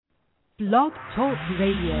Blog Talk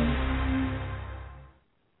Radio.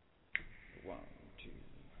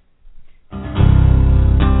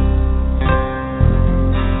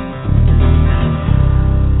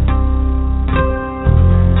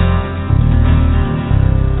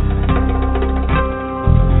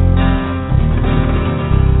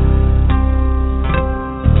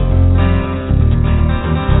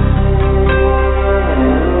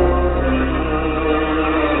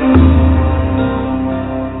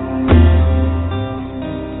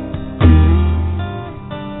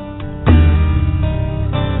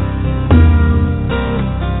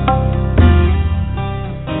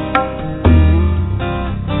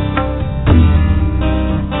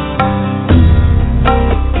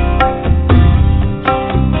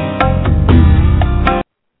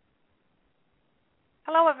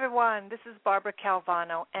 This is Barbara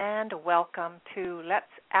Calvano, and welcome to Let's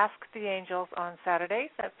Ask the Angels on Saturdays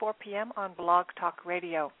at 4 p.m. on Blog Talk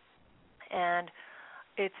Radio. And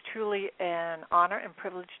it's truly an honor and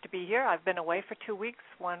privilege to be here. I've been away for 2 weeks,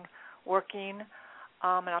 one working,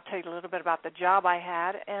 and I'll tell you a little bit about the job I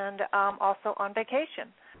had, and also on vacation.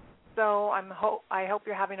 So I hope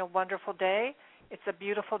you're having a wonderful day. It's a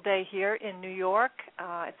beautiful day here in New York.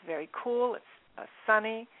 It's very cool. It's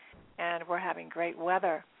sunny, and we're having great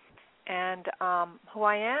weather. And who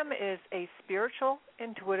I am is a spiritual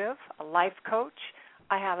intuitive, a life coach.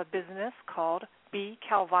 I have a business called B.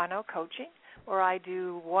 Calvano Coaching, where I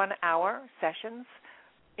do 1-hour sessions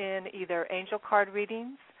in either angel card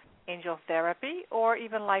readings, angel therapy, or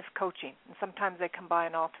even life coaching. And sometimes they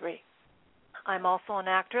combine all three. I'm also an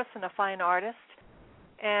actress and a fine artist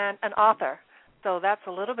and an author. So that's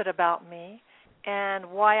a little bit about me. And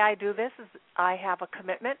why I do this is I have a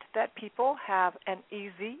commitment that people have an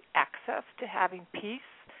easy access to having peace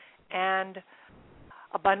and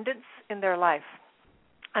abundance in their life.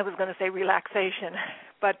 I was going to say relaxation,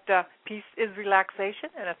 but peace is relaxation,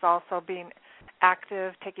 and it's also being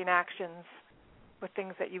active, taking actions with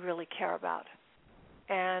things that you really care about.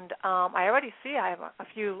 And I already see I have a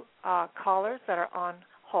few callers that are on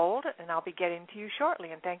hold, and I'll be getting to you shortly,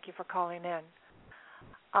 and thank you for calling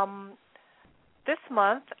in. This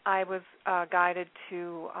month, I was guided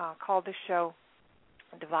to call this show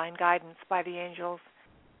Divine Guidance by the Angels,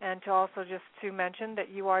 and to also just to mention that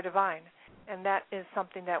you are divine. And that is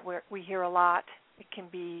something that we hear a lot. It can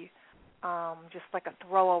be just like a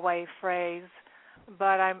throwaway phrase,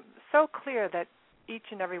 but I'm so clear that each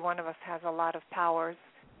and every one of us has a lot of powers,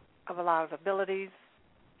 of a lot of abilities,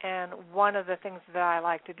 and one of the things that I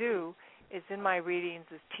like to do is in my readings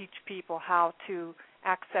is teach people how to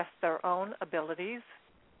access their own abilities,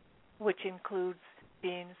 which includes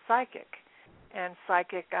being psychic. And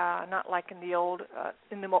psychic, not like in the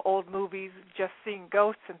old movies, just seeing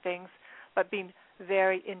ghosts and things, but being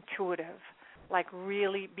very intuitive, like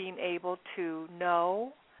really being able to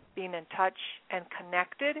know, being in touch and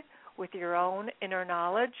connected with your own inner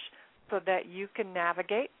knowledge so that you can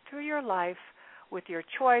navigate through your life with your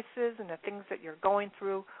choices and the things that you're going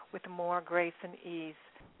through with more grace and ease.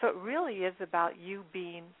 So it really is about you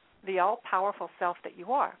being the all-powerful self that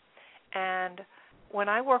you are. And when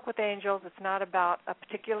I work with angels, it's not about a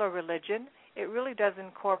particular religion. It really does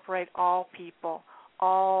incorporate all people,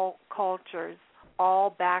 all cultures,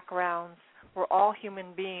 all backgrounds. We're all human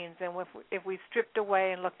beings, and if we stripped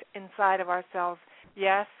away and looked inside of ourselves,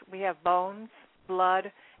 yes, we have bones,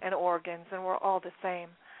 blood, and organs, and we're all the same.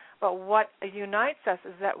 But what unites us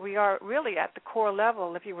is that we are really at the core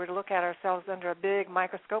level. If you were to look at ourselves under a big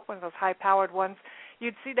microscope, one of those high-powered ones,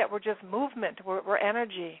 you'd see that we're just movement, we're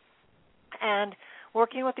energy. And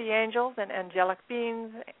working with the angels and angelic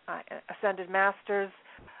beings, ascended masters,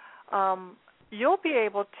 you'll be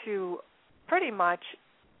able to pretty much,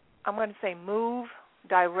 I'm going to say move,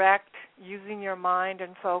 direct, using your mind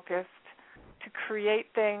and focus to create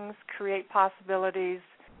things, create possibilities,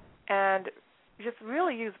 and just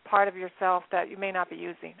really use part of yourself that you may not be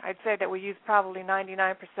using. I'd say that we use probably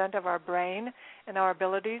 99% of our brain and our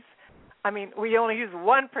abilities. I mean, we only use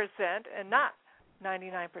 1% and not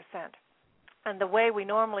 99%. And the way we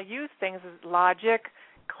normally use things is logic,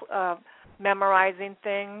 memorizing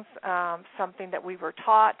things, something that we were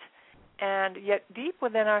taught, and yet deep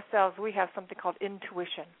within ourselves we have something called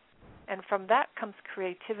intuition. And from that comes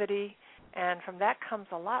creativity, and from that comes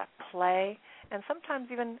a lot of play, and sometimes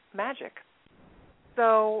even magic.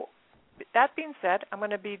 So that being said, I'm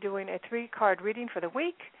going to be doing a 3-card reading for the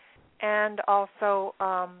week and also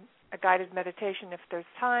a guided meditation if there's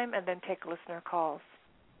time, and then take listener calls.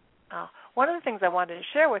 One of the things I wanted to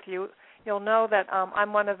share with you, you'll know that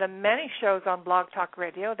I'm one of the many shows on Blog Talk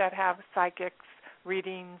Radio that have psychics,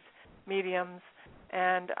 readings, mediums,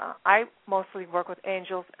 And I mostly work with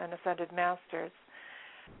angels and ascended masters.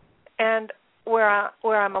 And where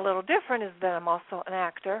I'm a little different is that I'm also an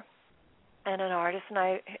actor and an artist,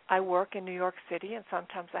 and I work in New York City, and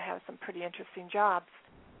sometimes I have some pretty interesting jobs.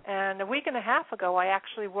 And a week and a half ago, I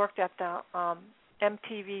actually worked at the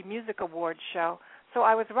MTV Music Awards show. So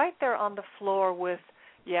I was right there on the floor with,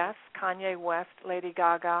 yes, Kanye West, Lady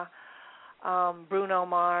Gaga, Bruno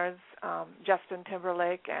Mars, Justin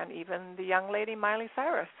Timberlake, and even the young lady Miley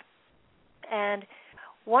Cyrus. And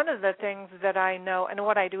one of the things that I know, and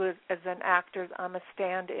what I do as an actor, I'm a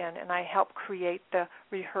stand-in, and I help create the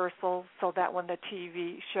rehearsals so that when the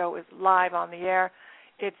TV show is live on the air,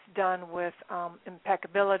 it's done with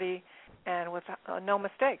impeccability and with no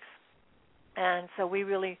mistakes. And so we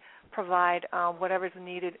really provide whatever's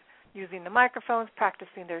needed using the microphones,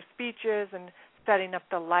 practicing their speeches, and setting up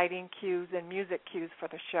the lighting cues and music cues for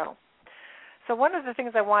the show. So one of the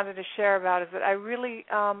things I wanted to share about is that I really,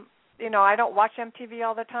 I don't watch MTV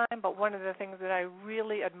all the time, but one of the things that I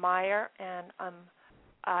really admire and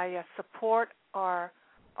I support are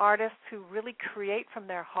artists who really create from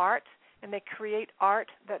their heart, and they create art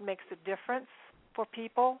that makes a difference for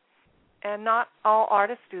people. And not all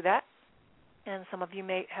artists do that, and some of you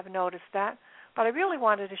may have noticed that. But I really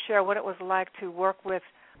wanted to share what it was like to work with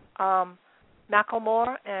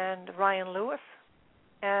Macklemore and Ryan Lewis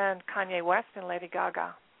and Kanye West and Lady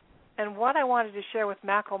Gaga. And what I wanted to share with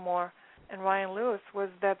Macklemore and Ryan Lewis was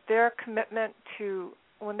that their commitment to,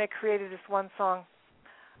 when they created this one song,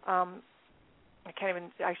 I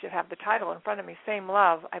should have the title in front of me, Same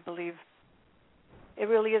Love, I believe. It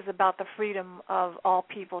really is about the freedom of all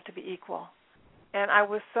people to be equal. And I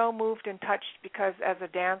was so moved and touched because as a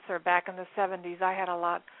dancer back in the 70s, I had a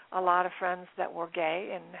lot of friends that were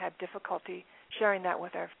gay and had difficulty sharing that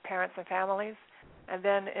with their parents and families. And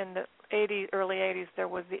then in the early 80s, there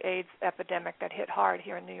was the AIDS epidemic that hit hard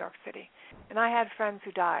here in New York City. And I had friends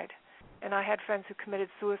who died. And I had friends who committed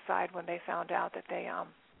suicide when they found out that they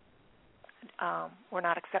were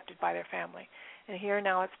not accepted by their family. And here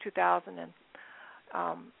now it's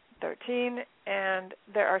 2013, and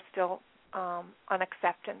there are still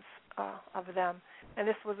unacceptance of them. And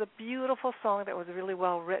this was a beautiful song that was really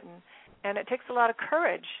well written. And it takes a lot of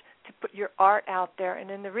courage to put your art out there.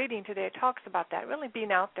 And in the reading today, it talks about that, really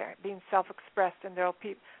being out there, being self-expressed. And there'll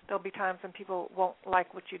be times when people won't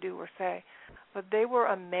like what you do or say. But they were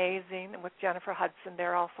amazing. And with Jennifer Hudson,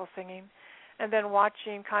 they're also singing. And then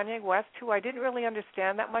watching Kanye West, who I didn't really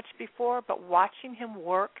understand that much before, but watching him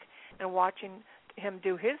work and watching him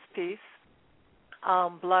do his piece,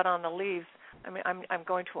 Blood on the Leaves. I mean, I'm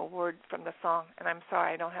going to a word from the song, and I'm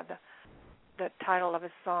sorry I don't have the title of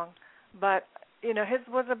his song. But, his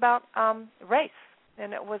was about race,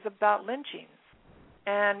 and it was about lynchings.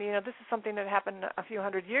 And, this is something that happened a few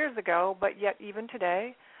hundred years ago, but yet even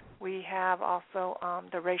today we have also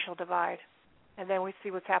the racial divide. And then we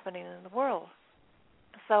see what's happening in the world.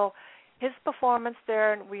 So his performance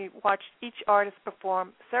there, and we watched each artist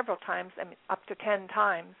perform several times, up to 10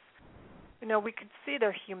 times. We could see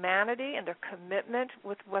their humanity and their commitment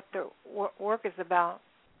with what their work is about.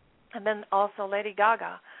 And then also Lady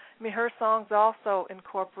Gaga. Her songs also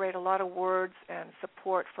incorporate a lot of words and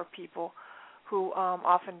support for people who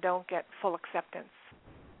often don't get full acceptance.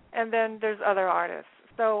 And then there's other artists.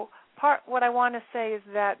 So what I want to say is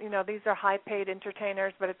that, these are high-paid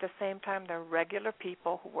entertainers, but at the same time they're regular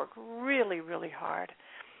people who work really, really hard.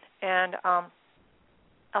 And I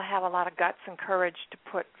have a lot of guts and courage to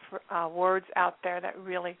put words out there that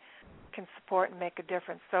really can support and make a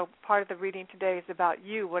difference. So part of the reading today is about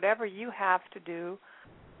you. Whatever you have to do,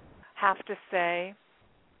 have to say,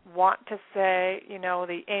 want to say,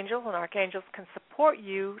 the angels and archangels can support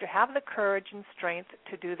you to have the courage and strength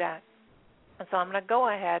to do that. And so I'm going to go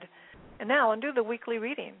ahead and now do the weekly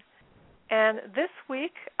reading. And this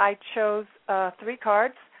week I chose 3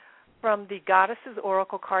 cards from the Goddesses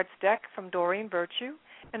Oracle Cards deck from Doreen Virtue.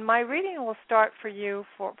 And my reading will start for you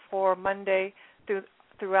for Monday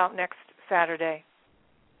throughout next Saturday.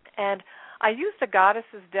 And I use the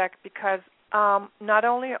Goddesses deck because not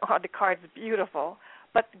only are the cards beautiful,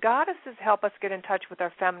 but goddesses help us get in touch with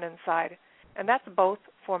our feminine side. And that's both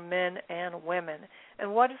for men and women.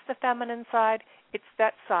 And what is the feminine side? It's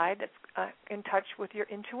that side that's in touch with your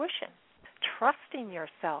intuition, trusting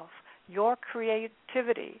yourself, your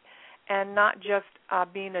creativity, and not just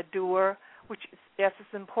being a doer, which, yes,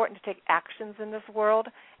 it's important to take actions in this world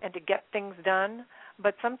and to get things done.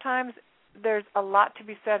 But sometimes there's a lot to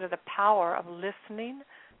be said of the power of listening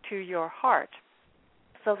to your heart.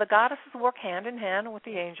 So the goddesses work hand in hand with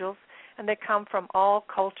the angels, and they come from all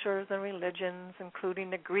cultures and religions, including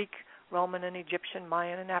the Greek Roman and Egyptian,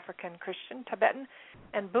 Mayan and African, Christian, Tibetan,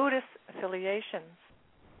 and Buddhist affiliations.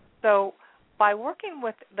 So by working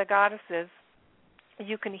with the goddesses,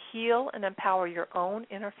 you can heal and empower your own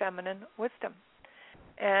inner feminine wisdom.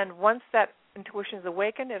 And once that intuition is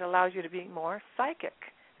awakened, it allows you to be more psychic.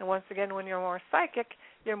 And once again, when you're more psychic,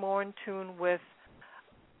 you're more in tune with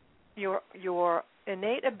your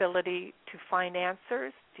innate ability to find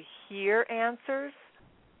answers, to hear answers,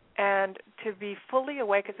 and to be fully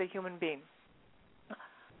awake as a human being.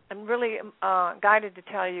 I'm really guided to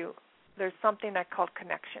tell you there's something I call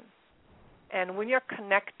connection. And when you're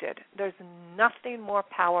connected, there's nothing more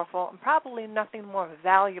powerful and probably nothing more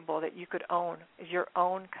valuable that you could own is your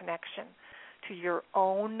own connection to your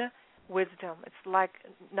own wisdom. It's like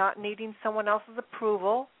not needing someone else's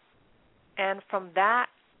approval. And from that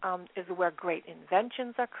is where great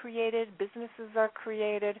inventions are created, businesses are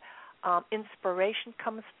created, inspiration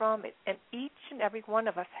comes from, and each and every one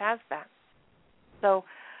of us has that. So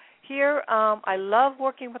here I love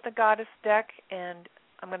working with the Goddess deck, and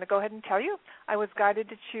I'm going to go ahead and tell you, I was guided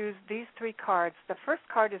to choose these three cards. The first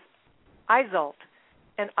card is Iseult,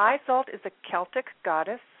 and Iseult is a Celtic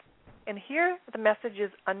goddess, and here the message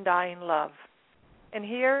is undying love. And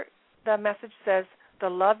here the message says, the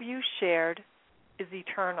love you shared is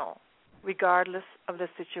eternal, regardless of the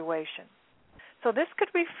situation. So this could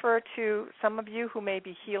refer to some of you who may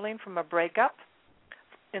be healing from a breakup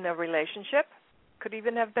in a relationship, could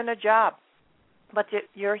even have been a job, but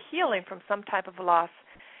you're healing from some type of loss.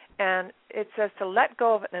 And it says to let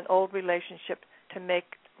go of an old relationship to make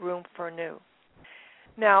room for new.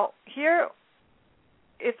 Now, here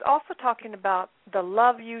it's also talking about the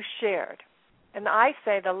love you shared. And I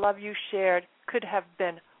say the love you shared could have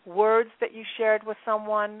been words that you shared with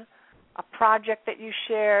someone, a project that you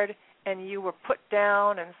shared, and you were put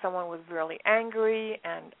down and someone was really angry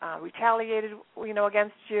and retaliated,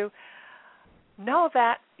 against you. Know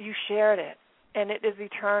that you shared it. And it is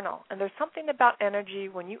eternal. And there's something about energy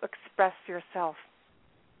when you express yourself.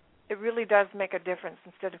 It really does make a difference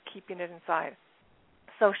instead of keeping it inside.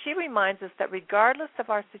 So she reminds us that regardless of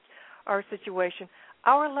our situation,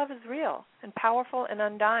 our love is real and powerful and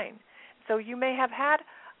undying. So you may have had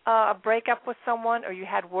a breakup with someone, or you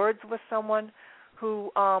had words with someone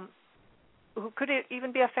who could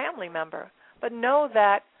even be a family member. But know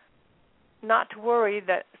that not to worry,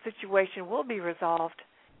 that situation will be resolved,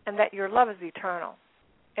 and that your love is eternal.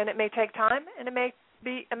 And it may take time, and it may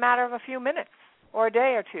be a matter of a few minutes or a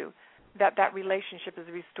day or two that relationship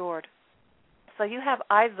is restored. So you have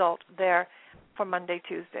Iseult there for Monday,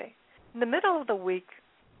 Tuesday. In the middle of the week,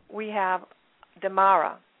 we have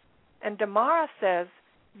Damara. And Damara says,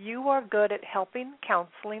 you are good at helping,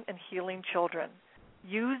 counseling, and healing children.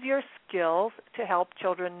 Use your skills to help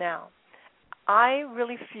children now. I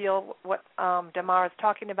really feel what Damara is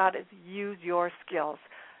talking about is use your skills.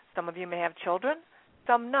 Some of you may have children,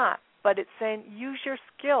 some not, but it's saying use your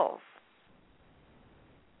skills.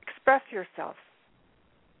 Express yourself.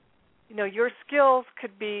 Your skills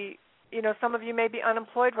could be, some of you may be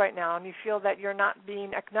unemployed right now and you feel that you're not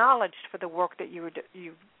being acknowledged for the work that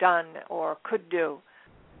you've done or could do.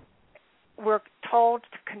 We're told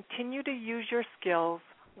to continue to use your skills,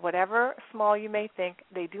 whatever small you may think,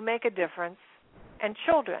 they do make a difference. And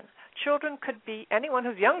children could be anyone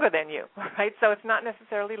who's younger than you, right? So it's not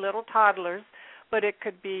necessarily little toddlers, but it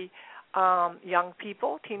could be young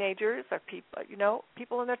people, teenagers, or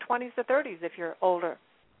people in their 20s or 30s if you're older.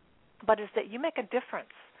 But it's that you make a difference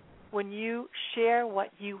when you share what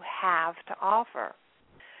you have to offer.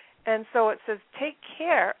 And so it says take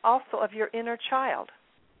care also of your inner child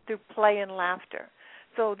through play and laughter.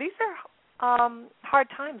 So these are hard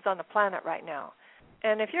times on the planet right now.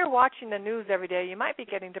 And if you're watching the news every day, you might be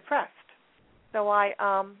getting depressed. So I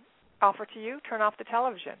offer to you, turn off the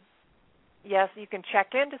television. Yes, you can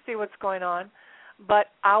check in to see what's going on, but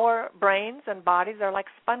our brains and bodies are like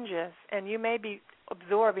sponges, and you may be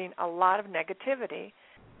absorbing a lot of negativity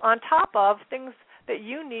on top of things that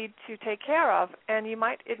you need to take care of, and it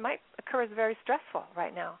might occur as very stressful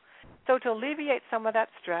right now. So to alleviate some of that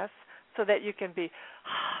stress so that you can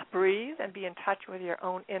breathe and be in touch with your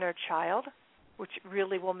own inner child, which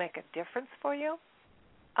really will make a difference for you,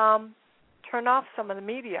 turn off some of the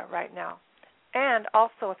media right now. And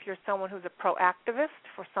also if you're someone who's a proactivist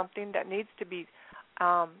for something that needs to be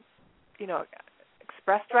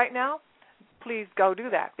expressed right now, please go do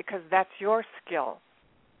that because that's your skill.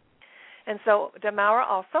 And so Damara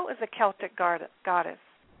also is a Celtic goddess,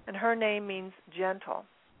 and her name means gentle.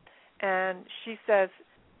 And she says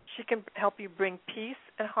she can help you bring peace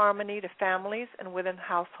and harmony to families and within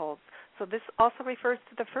households. So this also refers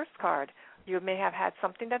to the first card, You may have had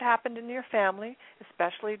something that happened in your family,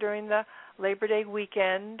 especially during the Labor Day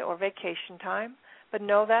weekend or vacation time, but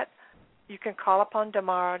know that you can call upon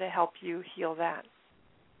Damara to help you heal that.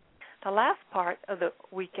 The last part of the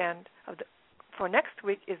weekend for next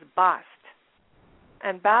week is Bast.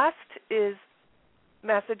 And Bast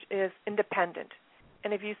message is independent.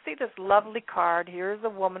 And if you see this lovely card, here's a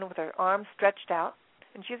woman with her arms stretched out,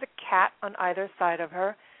 and she has a cat on either side of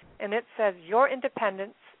her, and it says, your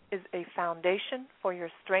independence is a foundation for your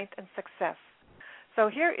strength and success. So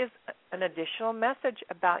here is an additional message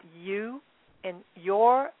about you and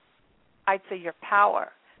I'd say your power.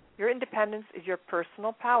 Your independence is your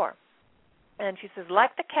personal power. And she says,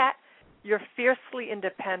 like the cat, you're fiercely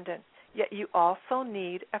independent, yet you also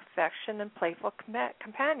need affection and playful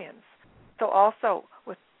companions. So also,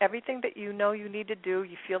 with everything that you know you need to do,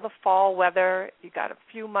 you feel the fall weather, you got a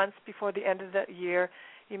few months before the end of the year,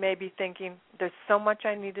 you may be thinking, there's so much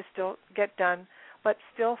I need to still get done, but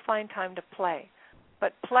still find time to play.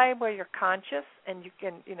 But play where you're conscious and you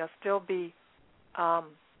can, still be,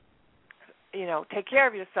 take care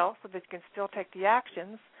of yourself so that you can still take the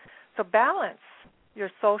actions. So balance your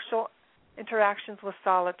social interactions with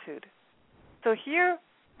solitude. So here,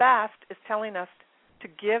 Bast is telling us to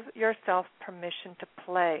give yourself permission to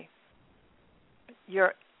play.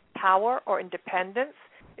 Your power or independence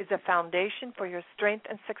is a foundation for your strength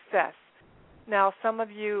and success. Now, some of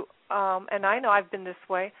you, and I know I've been this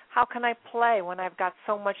way, how can I play when I've got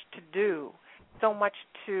so much to do, so much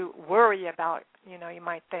to worry about, you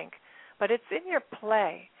might think. But it's in your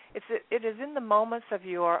play. It is in the moments of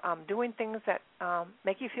your doing things that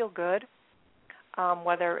make you feel good,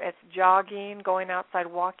 whether it's jogging, going outside,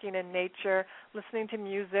 walking in nature, listening to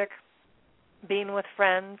music, being with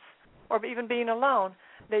friends, or even being alone,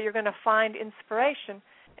 that you're going to find inspiration,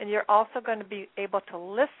 and you're also going to be able to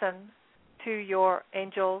listen to your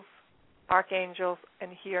angels, archangels,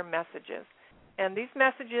 and hear messages. And these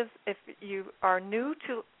messages, if you are new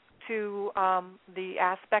to the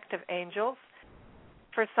aspect of angels,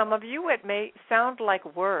 for some of you it may sound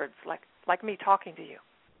like words, like me talking to you.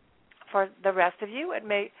 For the rest of you, it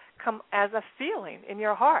may come as a feeling in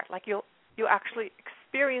your heart, like you actually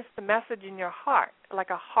experience the message in your heart, like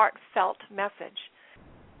a heartfelt message.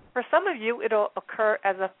 For some of you, it'll occur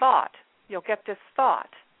as a thought. You'll get this thought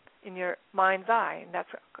in your mind's eye, and that's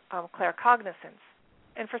claircognizance.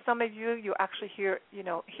 And for some of you, you actually hear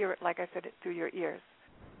it, like I said, through your ears.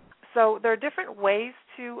 So there are different ways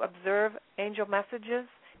to observe angel messages.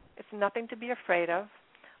 It's nothing to be afraid of.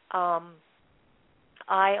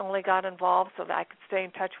 I only got involved so that I could stay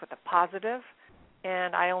in touch with the positive,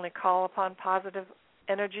 and I only call upon positive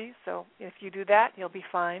energy. So if you do that, you'll be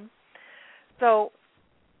fine. So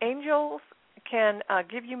angels can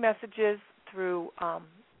give you messages through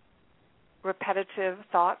repetitive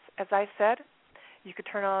thoughts, as I said. You could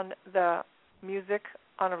turn on the music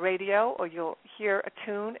on a radio, or you'll hear a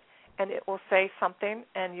tune, and it will say something,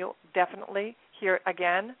 and you'll definitely hear it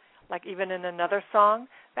again, like even in another song.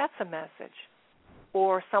 That's a message.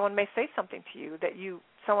 Or someone may say something to you that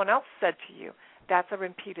someone else said to you. That's a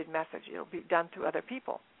repeated message. It'll be done through other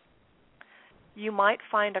people. You might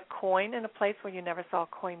find a coin in a place where you never saw a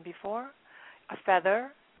coin before, a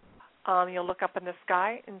feather. You'll look up in the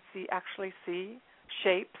sky and actually see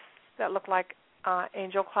shapes that look like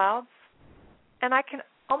angel clouds. And I can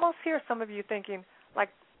almost hear some of you thinking,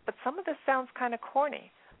 but some of this sounds kind of corny.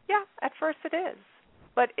 Yeah, at first it is.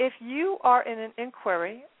 But if you are in an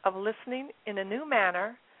inquiry of listening in a new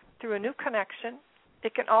manner, through a new connection,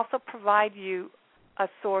 it can also provide you a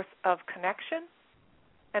source of connection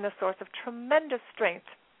and a source of tremendous strength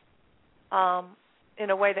in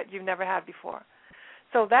a way that you've never had before.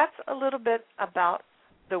 So that's a little bit about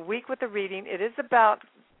the week with the reading. It is about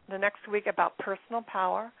the next week about personal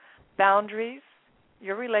power, boundaries,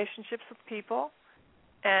 your relationships with people,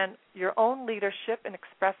 and your own leadership in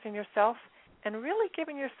expressing yourself, and really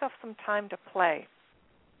giving yourself some time to play.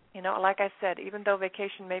 Like I said, even though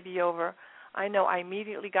vacation may be over, I know I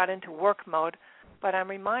immediately got into work mode, but I'm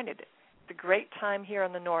reminded it's a great time here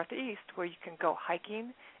in the Northeast where you can go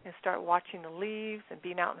hiking and start watching the leaves and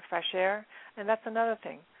being out in fresh air. And that's another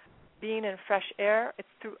thing. Being in fresh air, it's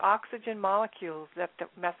through oxygen molecules that the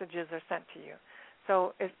messages are sent to you.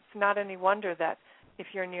 So it's not any wonder that if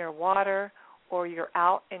you're near water or you're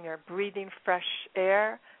out and you're breathing fresh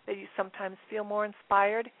air, that you sometimes feel more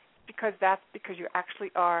inspired, because that's because you actually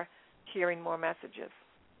are hearing more messages.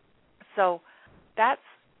 So that's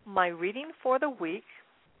my reading for the week.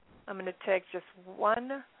 I'm going to take just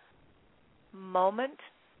one moment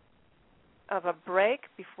of a break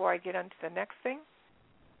before I get on to the next thing.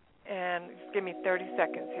 And just give me 30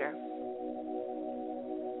 seconds here.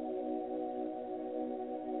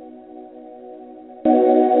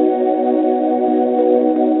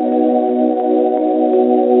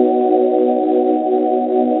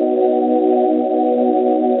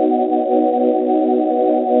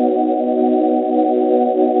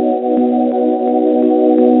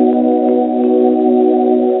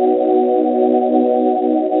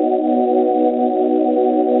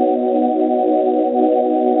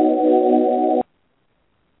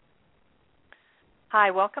 Hi,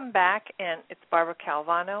 welcome back, and it's Barbara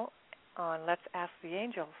Calvano on Let's Ask the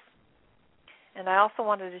Angels. And I also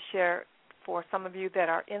wanted to share for some of you that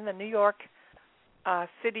are in the New York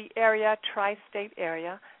City area, tri-state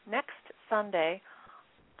area, next Sunday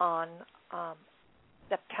on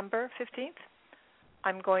September 15th,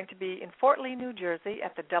 I'm going to be in Fort Lee, New Jersey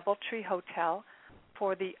at the DoubleTree Hotel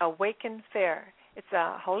for the Awaken Fair. It's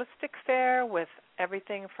a holistic fair with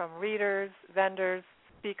everything from readers, vendors,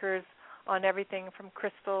 speakers on everything from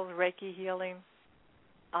crystals, Reiki healing,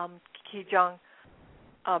 Qigong,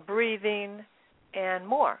 breathing, and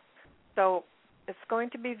more. So it's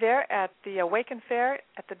going to be there at the Awaken Fair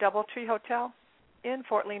at the DoubleTree Hotel in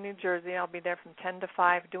Fort Lee, New Jersey. I'll be there from 10 to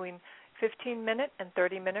 5 doing 15-minute and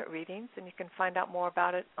 30-minute readings, and you can find out more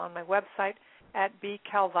about it on my website at B.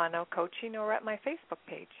 Calvano Coaching or at my Facebook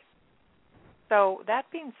page. So that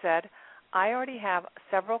being said, I already have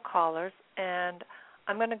several callers, and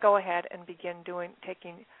I'm going to go ahead and begin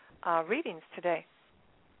taking readings today.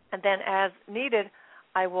 And then as needed,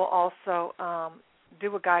 I will also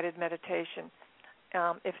do a guided meditation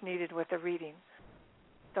if needed with a reading.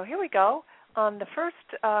 So here we go. The first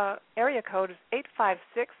area code is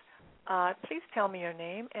 856. Please tell me your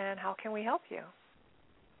name and how can we help you?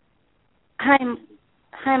 Hi,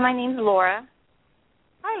 my name's Laura.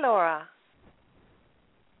 Hi, Laura.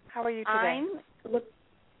 How are you today?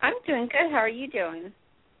 I'm doing good. How are you doing?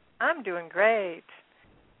 I'm doing great.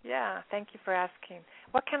 Yeah, thank you for asking.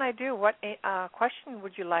 What can I do? What question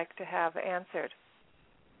would you like to have answered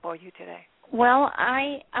for you today? Well,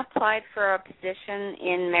 I applied for a position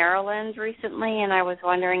in Maryland recently, and I was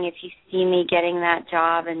wondering if you see me getting that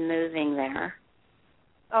job and moving there.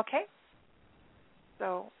 Okay.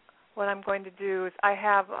 So what I'm going to do is I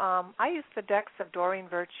use the decks of Doreen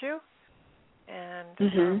Virtue, and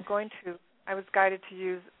I was guided to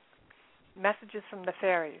use messages from the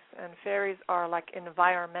fairies, and fairies are like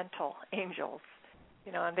environmental angels,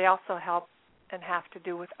 and they also help and have to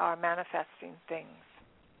do with our manifesting things.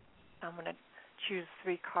 I'm going to choose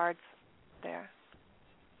 3 cards there.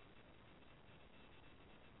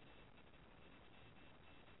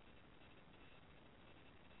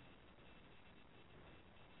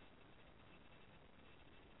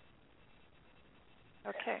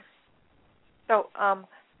 Okay. So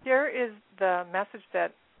here is the message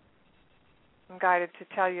that I'm guided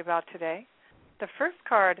to tell you about today. The first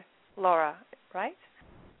card, Laura, right?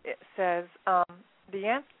 It says the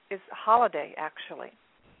answer is holiday, actually.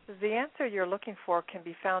 The answer you're looking for can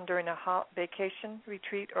be found during a vacation,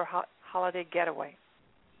 retreat, or holiday getaway.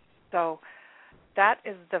 So that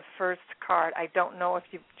is the first card. I don't know if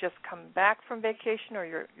you've just come back from vacation or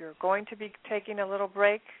you're going to be taking a little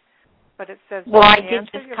break, but it says. Well, I did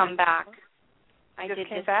just come back. I did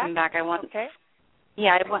just come back. Okay.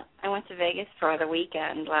 Yeah, I went to Vegas for the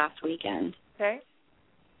weekend last weekend. Okay.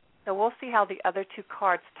 So we'll see how the other 2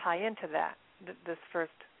 cards tie into that. This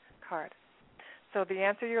first card. So the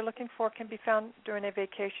answer you're looking for can be found during a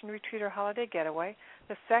vacation, retreat, or holiday getaway.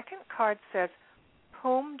 The second card says,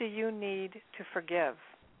 whom do you need to forgive?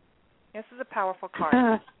 This is a powerful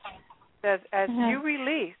card. It says, as you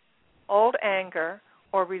release old anger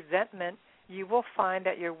or resentment, you will find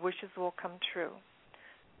that your wishes will come true.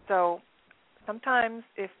 So sometimes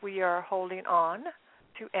if we are holding on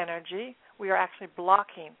to energy, we are actually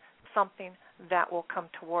blocking something that will come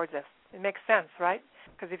towards us. It makes sense, right?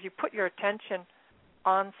 Because if you put your attention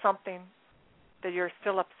on something that you're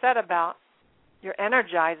still upset about, you're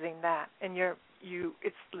energizing that, and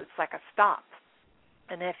it's like a stop.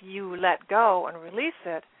 And if you let go and release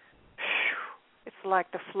it, it's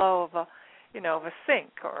like the flow of a sink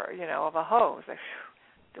or of a hose.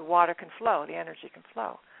 The water can flow, the energy can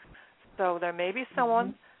flow. So there may be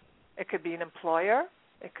someone. It could be an employer.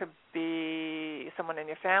 It could be someone in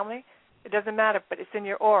your family. It doesn't matter, but it's in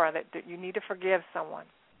your aura that you need to forgive someone.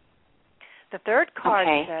 The third card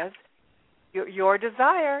says, your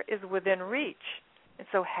desire is within reach, and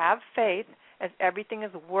so have faith as everything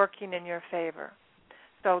is working in your favor.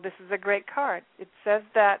 So this is a great card. It says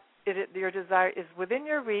that your desire is within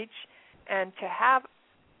your reach, and to have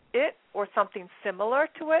it or something similar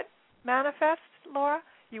to it manifest, Laura,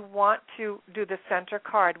 you want to do the center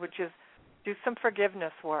card, which is do some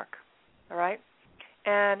forgiveness work, all right?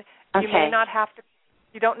 And you may not have to.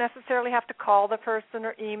 You don't necessarily have to call the person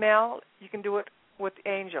or email. You can do it with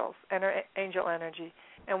angels, angel energy.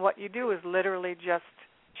 And what you do is literally just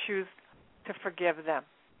choose to forgive them.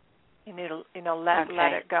 You need to,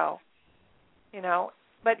 let it go.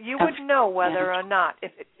 But you would know whether or not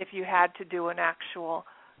if you had to do an actual,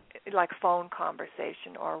 like phone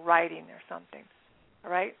conversation or writing or something,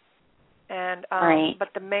 all right? And right.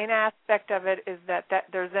 But the main aspect of it is that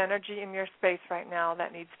there's energy in your space right now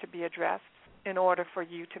that needs to be addressed in order for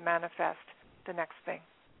you to manifest the next thing.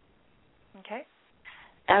 Okay?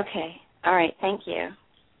 Okay. All right. Thank you.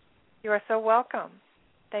 You are so welcome.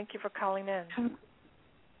 Thank you for calling in.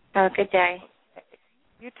 Have a good day.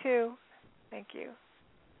 You too. Thank you.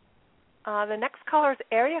 The next caller is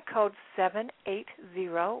area code 780.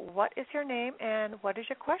 What is your name and what is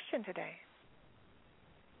your question today?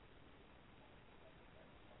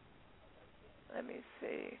 Let me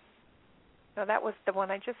see. No, that was the one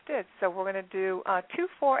I just did. So we're going to do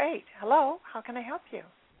 248. Hello, how can I help you?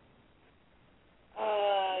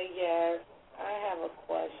 Yes, I have a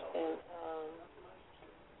question.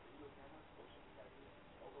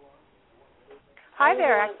 Hi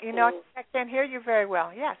there. I can't hear you very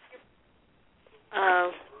well. Yes.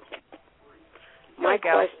 My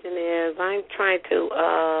question is, I'm trying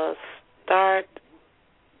to start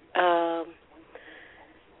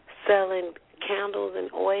selling candles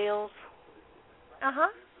and oils. Uh-huh.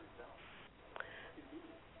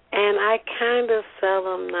 And I kind of sell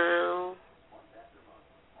them now,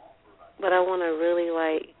 but I want to really,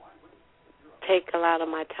 take a lot of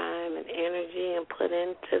my time and energy and put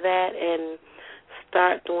into that and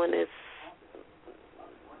start doing this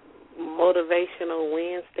Motivational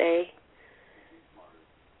Wednesday.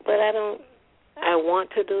 But I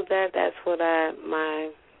want to do that. That's what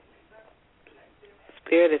my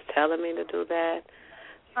spirit is telling me to do that.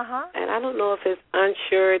 Uh-huh. And I don't know if it's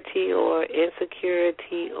unsurety or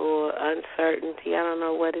insecurity or uncertainty. I don't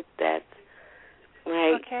know what that's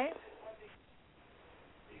like. Okay.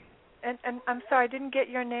 And I'm sorry, I didn't get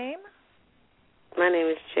your name? My name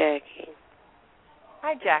is Jackie.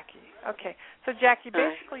 Hi, Jackie. Okay. So, Jackie,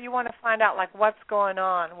 basically you want to find out, what's going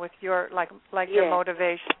on with your, your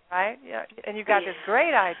motivation, right? Yeah. And you got this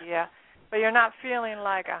great idea, but you're not feeling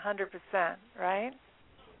 100%, right?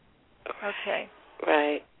 Okay.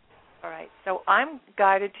 Right. All right. So I'm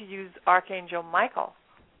guided to use Archangel Michael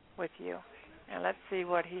with you. And let's see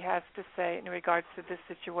what he has to say in regards to this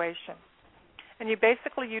situation. And you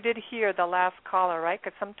did hear the last caller, right?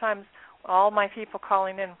 Because sometimes all my people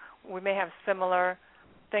calling in, we may have similar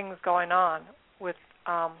things going on with,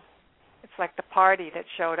 it's like the party that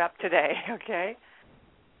showed up today, okay?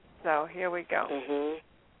 So here we go. Mm-hmm.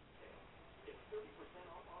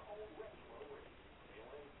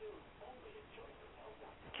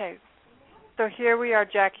 Okay, so here we are,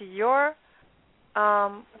 Jackie. Your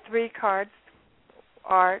 3 cards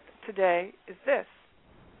today is this.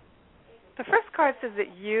 The first card says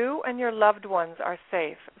that you and your loved ones are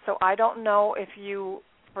safe. So I don't know if you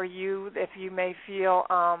may feel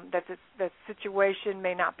that the situation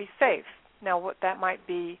may not be safe. Now, what that might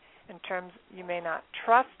be in terms, you may not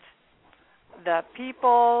trust the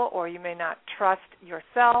people or you may not trust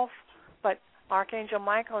yourself, but Archangel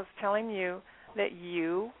Michael is telling you that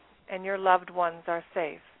you and your loved ones are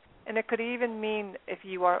safe. And it could even mean if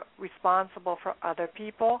you are responsible for other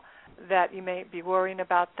people that you may be worrying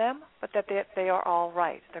about them, but that they are all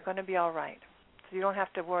right. They're going to be all right. So you don't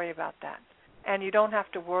have to worry about that. And you don't have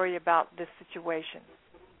to worry about this situation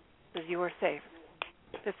because you are safe.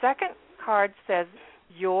 The second card says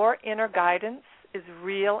your inner guidance is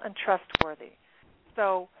real and trustworthy.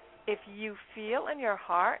 So if you feel in your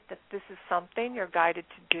heart that this is something you're guided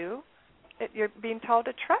to do, that you're being told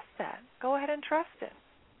to trust that. Go ahead and trust it,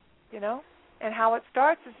 And how it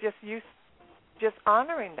starts is just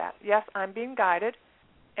honoring that. Yes, I'm being guided,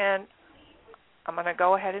 and I'm going to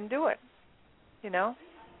go ahead and do it,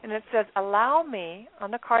 And it says, allow me, on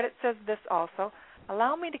the card it says this also,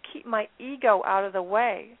 allow me to keep my ego out of the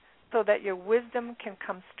way so that your wisdom can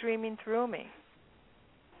come streaming through me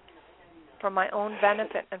for my own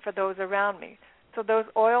benefit and for those around me. So those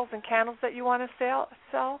oils and candles that you want to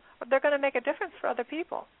sell, they're going to make a difference for other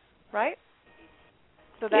people, right?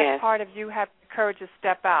 So that's part of you having the courage to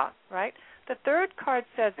step out, right? The third card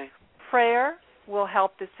says prayer will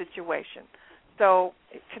help this situation. So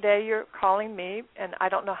today you're calling me, and I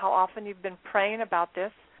don't know how often you've been praying about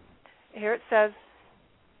this. Here it says,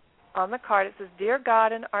 on the card, it says, Dear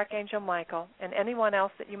God and Archangel Michael and anyone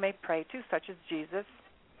else that you may pray to, such as Jesus,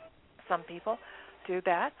 some people do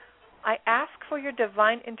that, I ask for your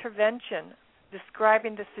divine intervention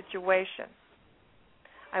describing the situation.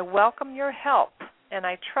 I welcome your help, and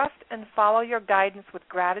I trust and follow your guidance with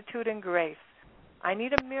gratitude and grace. I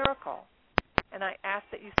need a miracle, and I ask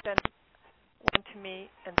that you send one to me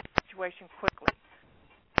in the situation quickly.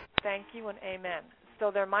 Thank you and amen. So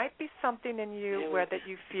there might be something in you where that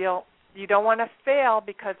you feel you don't want to fail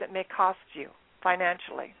because it may cost you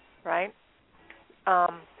financially, right?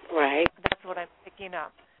 Right. That's what I'm picking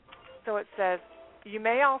up. So it says, you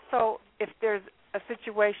may also, if there's a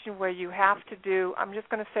situation where you have to do, I'm just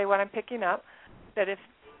going to say what I'm picking up, that if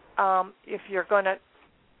you're going to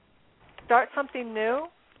start something new,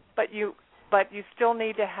 but you still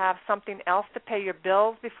need to have something else to pay your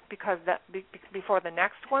bills before the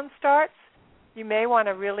next one starts, you may want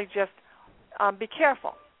to really just be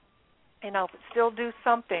careful. Still do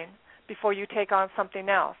something before you take on something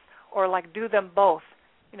else, or like do them both,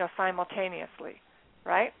 simultaneously,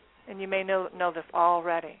 right? And you may know this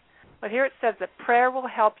already. But here it says that prayer will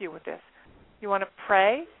help you with this. You want to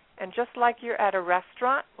pray, and just like you're at a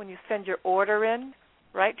restaurant, when you send your order in,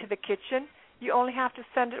 right, to the kitchen, you only have to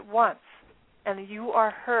send it once, and you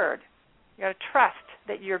are heard. You got to trust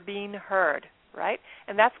that you're being heard, right?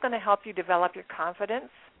 And that's going to help you develop your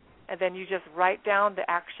confidence. And then you just write down the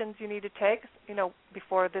actions you need to take,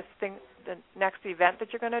 before the next event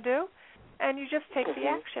that you're going to do, and you just take the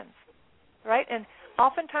actions, right? And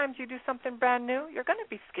oftentimes you do something brand new, you're going to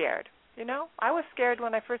be scared, I was scared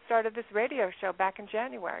when I first started this radio show back in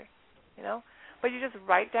January, But you just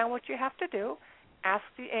write down what you have to do, ask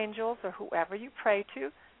the angels or whoever you pray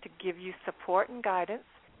to give you support and guidance,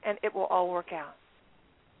 and it will all work out.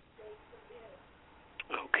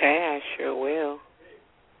 Okay, I sure will.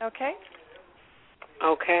 Okay?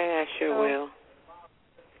 Okay, I sure will.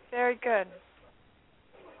 Very good.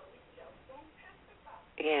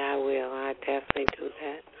 Yeah, I will. I definitely do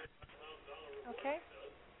that. Okay?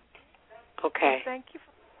 Okay. Well, thank you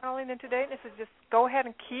for calling in today. This is just go ahead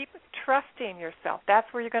and keep trusting yourself.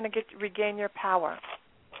 That's where you're going to regain your power,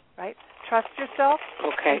 right? Trust yourself.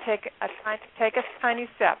 Okay. And take a tiny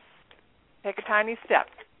step. Take a tiny step,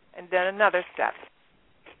 and then another step,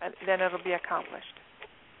 and then it'll be accomplished.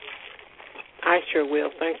 I sure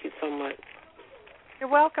will. Thank you so much. You're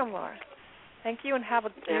welcome, Laura. Thank you, and have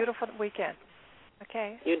a beautiful weekend.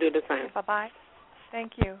 Okay? You do the same. Bye-bye.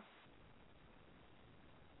 Thank you.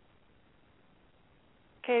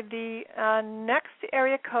 Okay, the next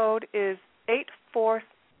area code is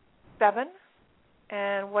 847.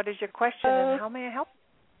 And what is your question, and how may I help?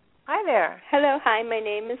 Hi there. Hello. Hi, my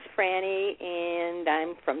name is Franny, and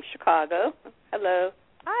I'm from Chicago. Hello.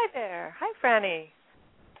 Hi there. Hi, Franny.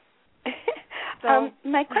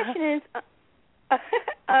 My question is,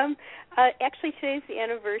 actually today's the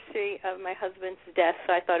anniversary of my husband's death,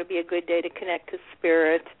 so I thought it would be a good day to connect to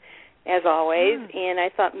Spirit, as always. And I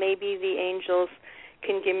thought maybe the angels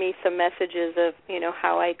can give me some messages of,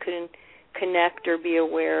 how I can connect or be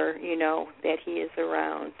aware, that he is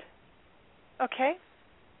around. Okay.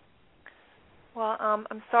 Well,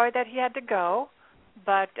 I'm sorry that he had to go,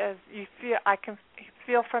 but as you feel, I can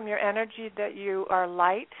feel from your energy that you are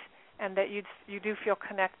light and that you do feel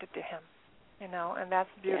connected to him, and that's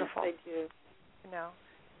beautiful. Yes, I do.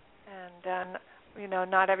 And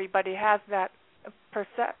not everybody has that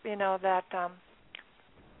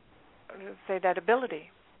that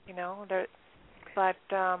ability, but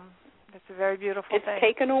it's a very beautiful thing. It's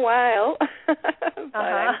taken a while, but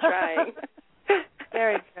I'm trying.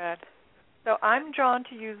 Very good. So I'm drawn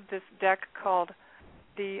to use this deck called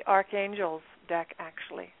the Archangels deck,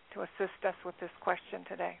 actually, to assist us with this question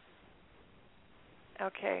today.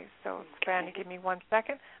 Okay, so Brandy, give me 1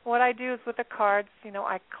 second. What I do is with the cards,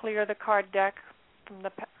 I clear the card deck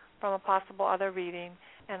from a possible other reading,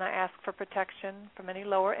 and I ask for protection from any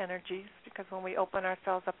lower energies, because when we open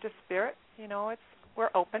ourselves up to Spirit, we're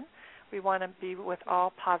open. We want to be with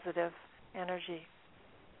all positive energy.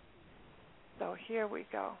 So here we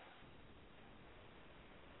go.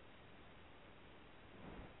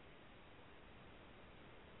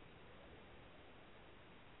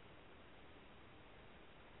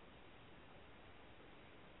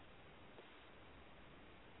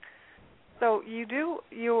 So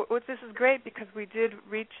this is great because we did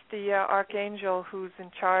reach the Archangel who's in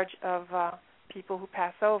charge of people who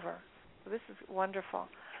pass over. So this is wonderful.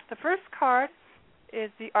 The first card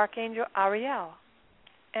is the Archangel Ariel.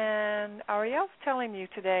 And Ariel's telling you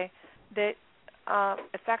today that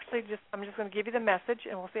it's actually I'm just going to give you the message,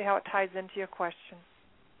 and we'll see how it ties into your question.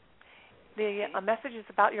 The message is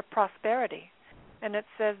about your prosperity, and it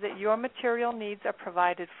says that your material needs are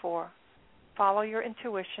provided for. Follow your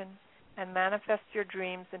intuition and manifest your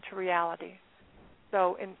dreams into reality.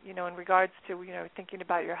 So, in regards to thinking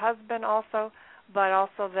about your husband also, but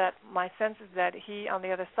also that my sense is that he on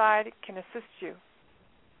the other side can assist you.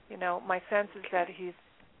 My sense is that he's,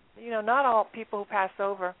 not all people who pass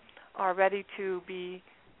over are ready to be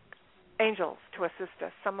angels to assist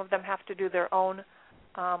us. Some of them have to do their own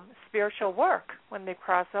spiritual work when they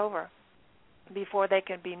cross over before they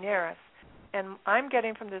can be near us. And I'm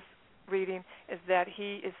getting from this reading is that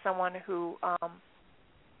he is someone who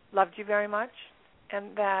loved you very much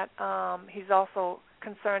and that he's also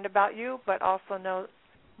concerned about you, but also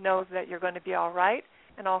knows that you're going to be all right,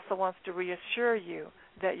 and also wants to reassure you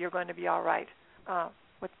that you're going to be all right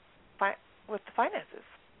with the finances,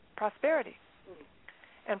 prosperity.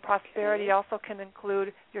 And prosperity also can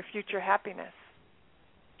include your future happiness.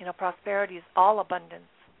 Prosperity is all abundance.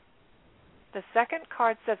 The second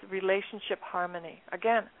card says relationship harmony.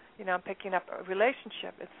 Again, I'm picking up a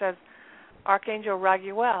relationship. It says Archangel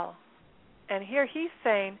Raguel. And here he's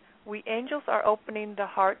saying, we angels are opening the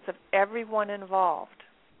hearts of everyone involved.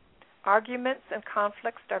 Arguments and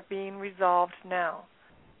conflicts are being resolved now.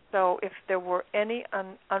 So if there were any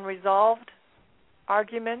unresolved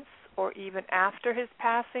arguments, or even after his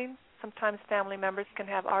passing, sometimes family members can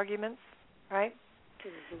have arguments, right?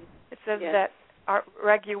 Mm-hmm. It says that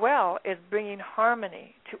Raguel is bringing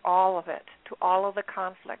harmony to all of it, to all of the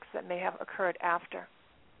conflicts that may have occurred after,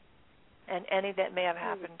 and any that may have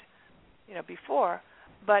happened, before.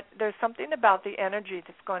 But there's something about the energy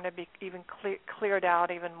that's going to be even cleared out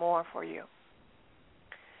even more for you.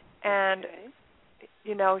 And,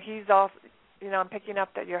 he's also, I'm picking up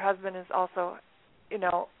that your husband is also,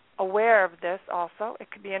 aware of this also.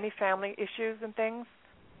 It could be any family issues and things,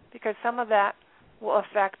 because some of that will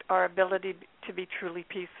affect our ability to be truly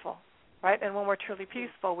peaceful, right? And when we're truly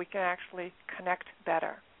peaceful, we can actually connect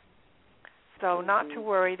better. So not to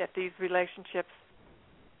worry that these relationships,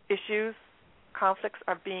 issues, conflicts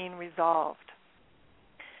are being resolved.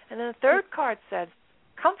 And then the third card says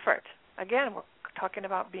comfort. Again, we're talking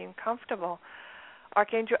about being comfortable.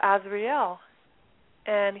 Archangel Azrael.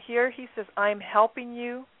 And here he says, I'm helping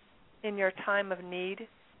you in your time of need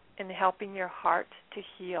and helping your heart to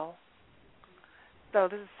heal. So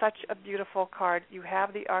this is such a beautiful card. You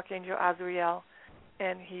have the Archangel Azrael,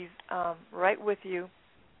 and he's right with you,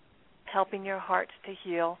 helping your heart to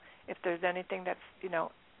heal if there's anything that's,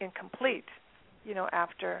 incomplete,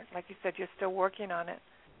 after, like you said, you're still working on it.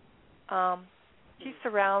 He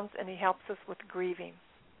surrounds and he helps us with grieving.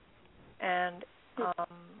 And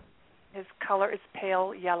his color is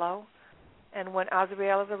pale yellow. And when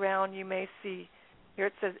Azrael is around, you may see, here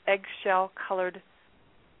it says eggshell-colored,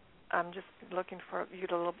 I'm just looking for you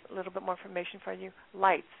to a little bit more information for you,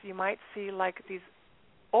 lights. You might see like these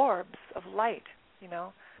orbs of light,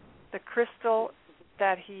 The crystal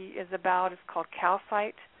that he is about is called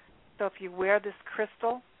calcite. So if you wear this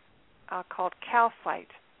crystal called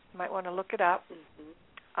calcite, you might want to look it up.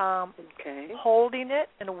 Holding it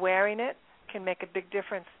and wearing it can make a big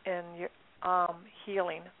difference in your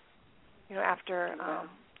healing, after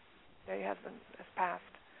your husband has passed.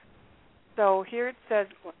 So here it says,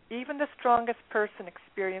 even the strongest person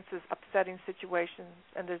experiences upsetting situations,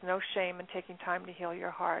 and there's no shame in taking time to heal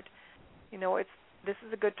your heart. This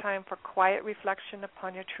is a good time for quiet reflection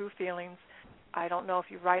upon your true feelings. I don't know if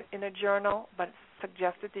you write in a journal, but it's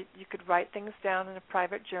suggested that you could write things down in a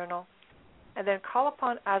private journal, and then call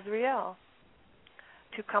upon Azrael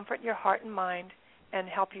to comfort your heart and mind and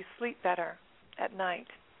help you sleep better at night.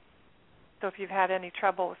 So if you've had any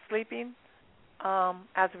trouble with sleeping,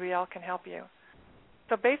 Azrael can help you.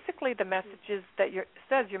 So basically the message is that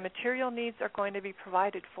says your material needs are going to be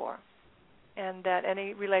provided for, and that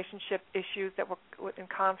any relationship issues that were in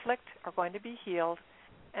conflict are going to be healed,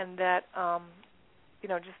 and that,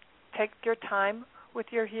 just take your time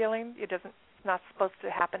with your healing. It's not supposed to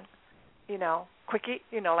happen, quickie,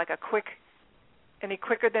 any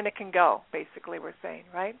quicker than it can go, basically we're saying,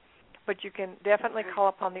 right? But you can definitely call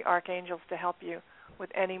upon the archangels to help you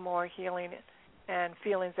with any more healing and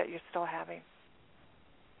feelings that you're still having.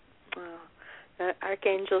 Well, the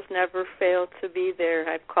archangels never fail to be there.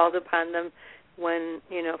 I've called upon them when,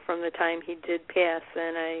 from the time he did pass,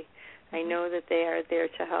 and I know that they are there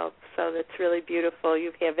to help. So that's really beautiful.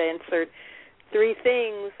 You have answered 3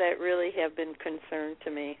 things that really have been concerned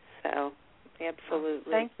to me. So,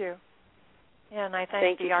 absolutely. Thank you. Yeah, and I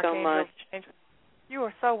thank the archangels. So much. You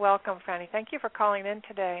are so welcome, Franny. Thank you for calling in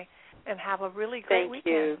today, and have a really great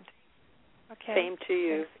weekend. You. Okay. Same to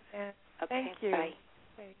you. Okay. Okay. Thank you. Bye.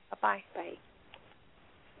 Okay. Bye-bye. Bye.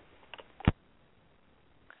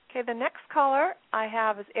 Okay, the next caller I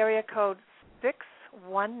have is area code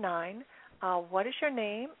 619. What is your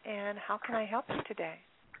name, and how can I help you today?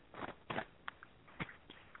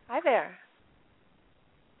 Hi there.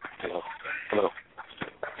 Hello.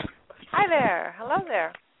 Hi there. Hello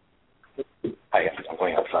there. Hi, I'm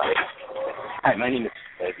going outside. Hi, my name is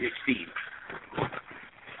Steve.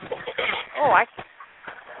 Oh,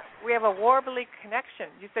 we have a warbly connection.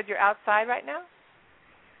 You said you're outside right now?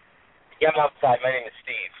 Yeah, I'm outside. My name is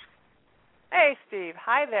Steve. Hey, Steve.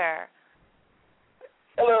 Hi there.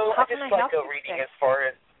 Hello. How I just can I like help a you reading today? as far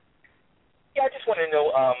as... Yeah, I just want to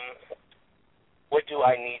know what do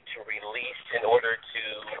I need to release in order to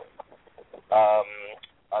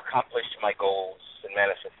accomplish my goals and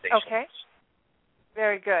manifestations? Okay.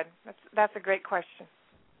 Very good. That's a great question.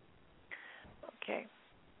 Okay.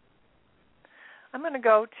 I'm going to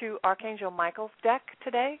go to Archangel Michael's deck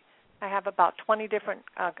today. I have about 20 different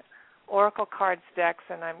Oracle cards decks,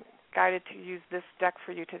 and I'm guided to use this deck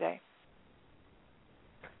for you today.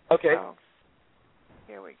 Okay. So,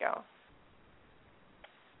 here we go.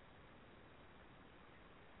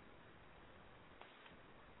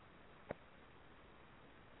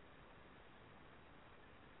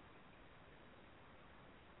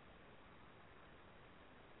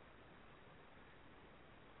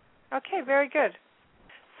 Okay, very good.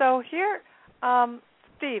 So here,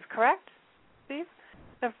 Steve, correct? Steve?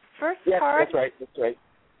 The first card. That's right.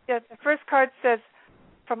 Yeah, the first card says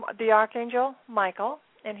from the Archangel Michael,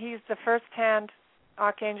 and he's the first-hand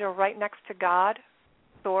Archangel right next to God,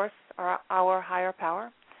 Source, or our higher power.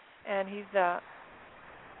 And he's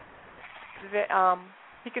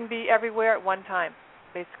he can be everywhere at one time,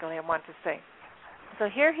 basically, I want to say. So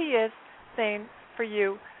here he is saying for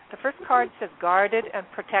you, the first card says guarded and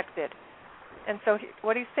protected. And so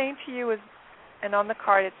what he's saying to you is, and on the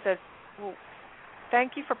card it says, well,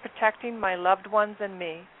 thank you for protecting my loved ones and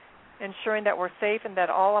me, ensuring that we're safe and that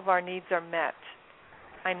all of our needs are met.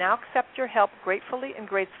 I now accept your help gratefully and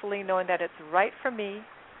gracefully, knowing that it's right for me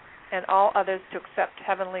and all others to accept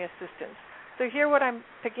heavenly assistance. So here what I'm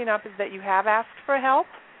picking up is that you have asked for help,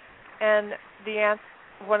 and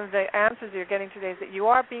one of the answers you're getting today is that you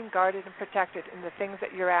are being guarded and protected in the things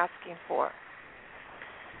that you're asking for.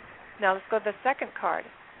 Now let's go to the second card.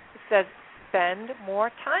 It says, spend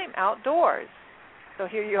more time outdoors. So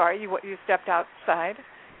here you are, you stepped outside.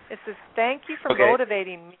 It says, thank you for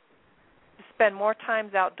motivating me to spend more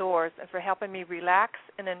times outdoors and for helping me relax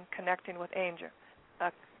and in connecting with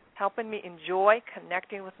helping me enjoy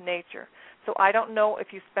connecting with nature. So I don't know if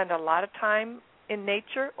you spend a lot of time in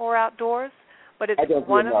nature or outdoors, but it's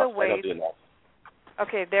one of the ways. I don't do enough.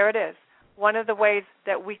 Okay, there it is. One of the ways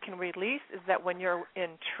that we can release is that when you're in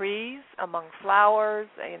trees, among flowers,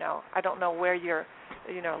 I don't know where you're,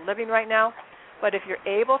 living right now, but if you're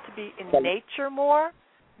able to be in nature more,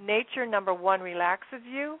 nature, number one, relaxes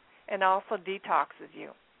you and also detoxes you.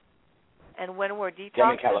 And when we're detoxed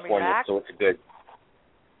I'm in California, and relaxed, so it's good.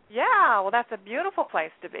 Yeah, well, that's a beautiful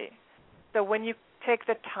place to be. So when you take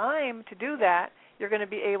the time to do that, you're going to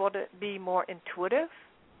be able to be more intuitive,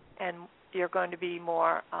 and you're going to be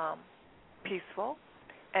more peaceful,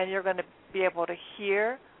 and you're going to be able to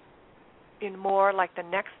hear in more like the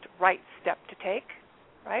next right step to take,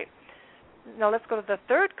 right? Now let's go to the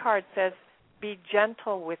third card. Says, be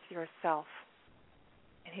gentle with yourself.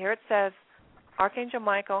 And here it says, Archangel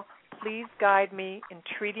Michael, please guide me in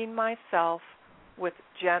treating myself with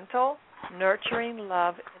gentle, nurturing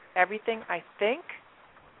love in everything I think,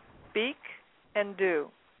 speak, and do.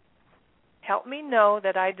 Help me know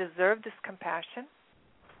that I deserve this compassion,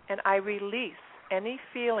 and I release any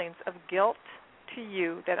feelings of guilt to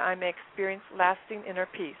you that I may experience lasting inner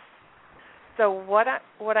peace. So what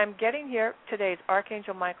I'm getting here today is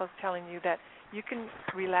Archangel Michael is telling you that you can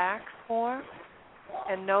relax more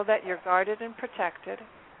and know that you're guarded and protected.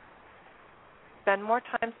 Spend more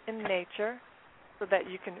time in nature so that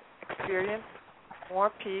you can experience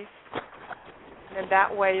more peace, and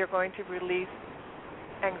that way you're going to release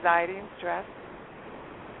anxiety and stress.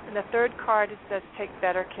 And the third card, it says, take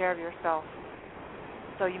better care of yourself.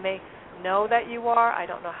 So you may know that you are. I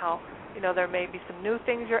don't know how, there may be some new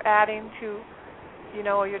things you're adding to,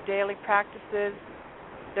 your daily practices.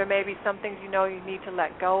 There may be some things you need to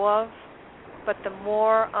let go of. But the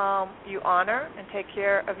more you honor and take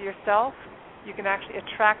care of yourself, you can actually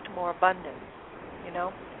attract more abundance.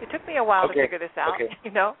 It took me a while to figure this out,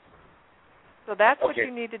 So that's what you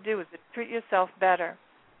need to do, is to treat yourself better.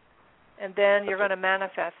 And then you're going to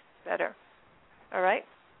manifest better. All right?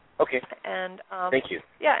 Okay. And thank you.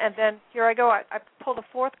 Yeah, and then here I go. I pulled a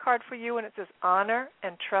fourth card for you, and it says honor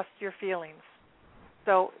and trust your feelings.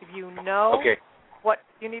 So if you know what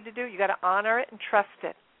you need to do, you got to honor it and trust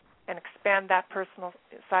it and expand that personal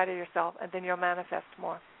side of yourself, and then you'll manifest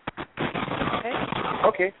more. Okay?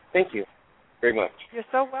 Okay. Thank you very much. You're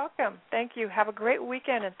so welcome. Thank you. Have a great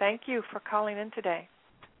weekend, and thank you for calling in today.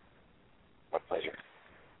 My pleasure.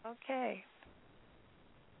 Okay.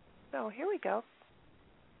 So here we go.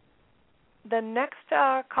 The next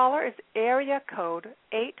caller is area code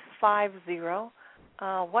 850.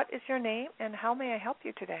 What is your name, and how may I help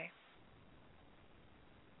you today?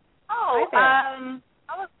 Oh,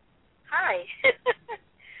 hi.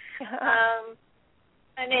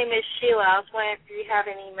 My name is Sheila. I was wondering if you have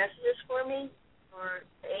any messages for me or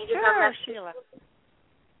Sure, Sheila.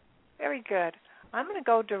 Very good. I'm going to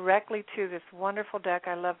go directly to this wonderful deck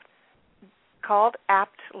I love called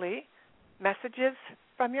Aptly Messages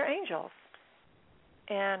from Your Angels.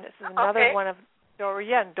 And this is another one of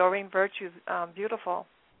Doreen Virtue's beautiful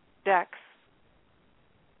decks.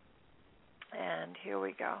 And here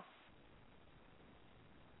we go.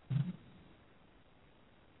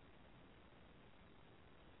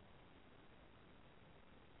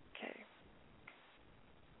 Okay.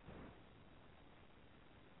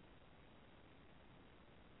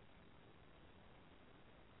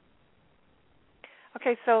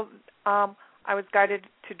 Okay, so I was guided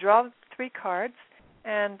to draw 3 cards,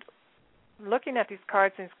 and looking at these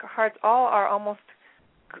cards all are almost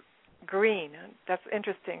green. That's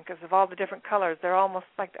interesting because of all the different colors. They're almost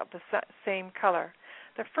like the same color.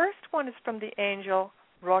 The first one is from the angel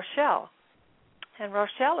Rochelle. And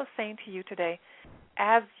Rochelle is saying to you today,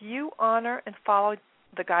 as you honor and follow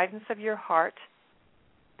the guidance of your heart,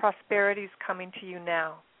 prosperity is coming to you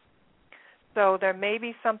now. So there may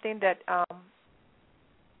be something that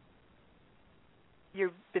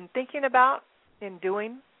you've been thinking about in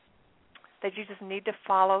doing that you just need to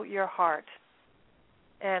follow your heart.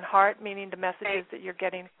 And heart meaning the messages that you're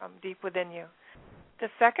getting from deep within you. The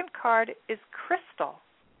second card is Crystal.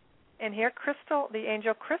 And here the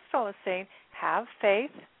angel Crystal is saying, have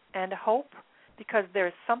faith and hope because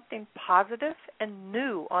there's something positive and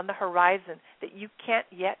new on the horizon that you can't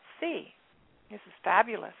yet see. This is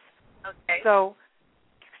fabulous. Okay. So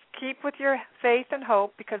keep with your faith and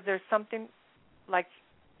hope because there's something like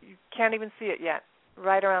you can't even see it yet,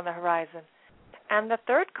 right around the horizon. And the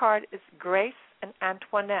third card is Grace and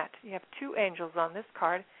Antoinette. You have 2 angels on this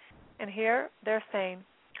card. And here they're saying,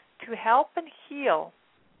 to help and heal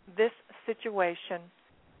this situation,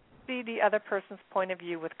 see the other person's point of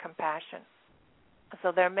view with compassion.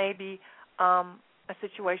 So there may be a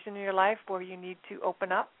situation in your life where you need to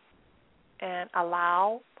open up and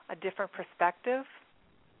allow a different perspective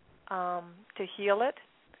to heal it.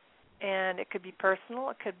 And it could be personal,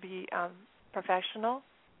 it could be professional.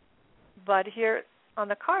 But here on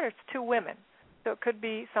the card, it's 2 women. So it could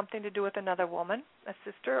be something to do with another woman, a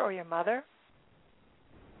sister or your mother.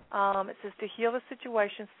 It says to heal the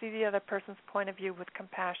situation, see the other person's point of view with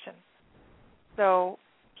compassion. So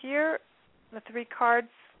here, the 3 cards.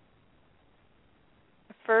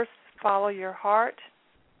 The first, follow your heart.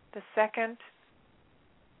 The second,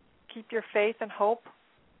 keep your faith and hope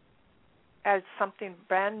as something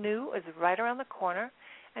brand new is right around the corner.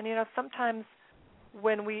 And, sometimes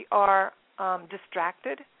when we are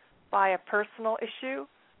distracted by a personal issue,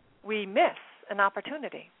 we miss an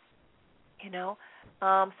opportunity.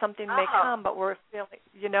 Something may come, but we're feeling,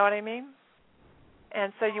 you know what I mean?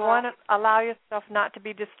 And so you want to allow yourself not to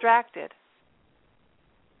be distracted.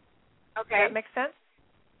 Okay. Does that make sense?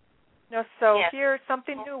 Here,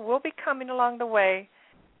 something new will be coming along the way.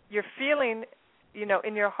 You're feeling,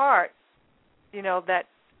 in your heart,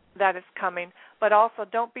 that is coming. But also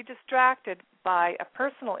don't be distracted by a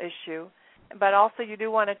personal issue. But also you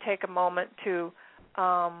do want to take a moment to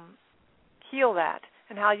heal that.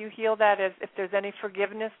 And how you heal that is if there's any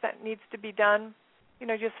forgiveness that needs to be done,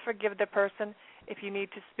 just forgive the person. If you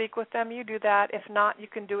need to speak with them, you do that. If not, you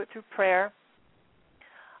can do it through prayer.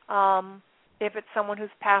 If it's someone who's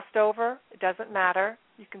passed over, it doesn't matter.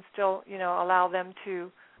 You can still, allow them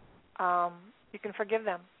to, you can forgive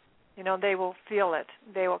them. They will feel it.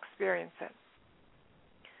 They will experience it.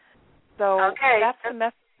 So that's the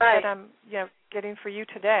message that I'm, getting for you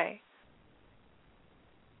today.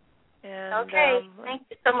 And, thank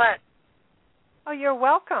you so much. Oh, you're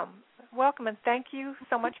welcome. Welcome, and thank you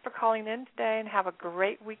so much for calling in today, and have a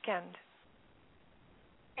great weekend.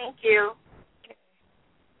 Thank you. Okay.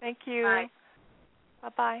 Thank you. Bye.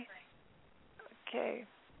 Bye-bye. Okay.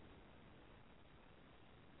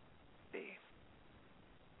 Let's see.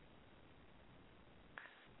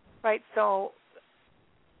 Right, so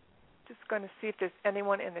just going to see if there's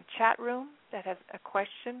anyone in the chat room that has a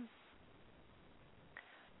question.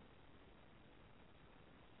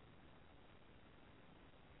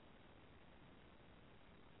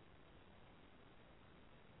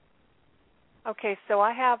 Okay, so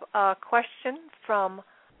I have a question from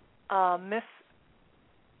Miss.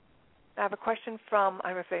 I have a question from.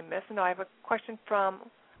 I'm going to say Miss. No, I have a question from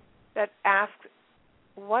that asks,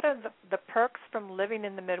 "What are the perks from living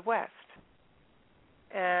in the Midwest?"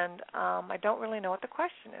 And I don't really know what the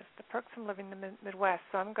question is. The perks from living in the Midwest.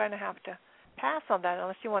 So I'm going to have to pass on that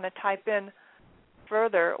unless you want to type in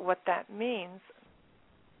further what that means.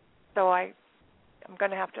 So I'm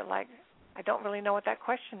going to have to I don't really know what that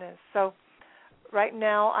question is. So. Right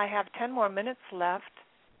now, I have 10 more minutes left,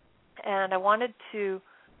 and I wanted to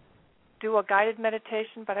do a guided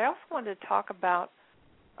meditation, but I also wanted to talk about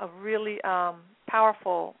a really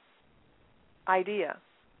powerful idea.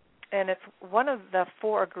 And it's one of the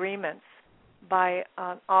 4 agreements by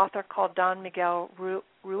an author called Don Miguel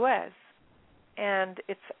Ruiz. And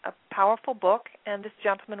it's a powerful book, and this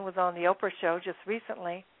gentleman was on the Oprah show just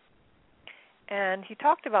recently, and he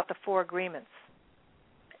talked about the 4 agreements.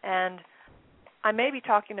 And I may be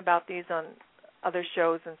talking about these on other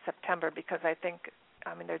shows in September because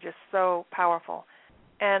they're just so powerful.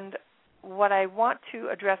 And what I want to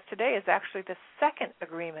address today is actually the 2nd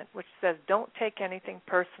agreement, which says don't take anything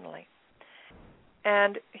personally.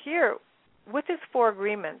 And here, with these 4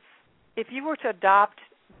 agreements, if you were to adopt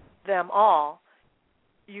them all,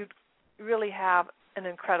 you'd really have an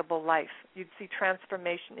incredible life. You'd see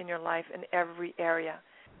transformation in your life in every area.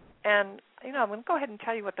 And, I'm going to go ahead and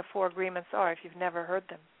tell you what the 4 agreements are if you've never heard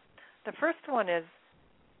them. The first one is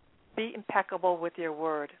be impeccable with your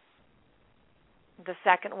word. The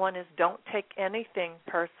second one is don't take anything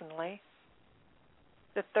personally.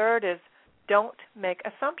 The third is don't make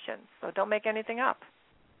assumptions. So don't make anything up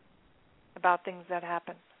about things that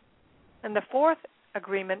happen. And the 4th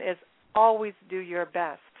agreement is always do your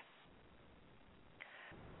best.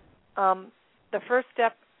 The first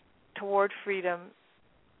step toward freedom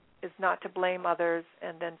is not to blame others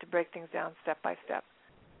and then to break things down step by step.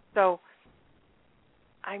 So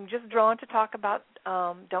I'm just drawn to talk about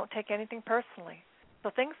don't take anything personally. So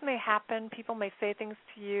things may happen, people may say things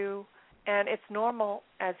to you, and it's normal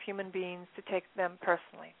as human beings to take them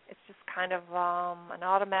personally. It's just kind of an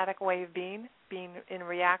automatic way of being in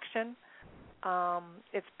reaction.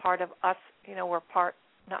 It's part of us.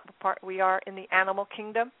 We are in the animal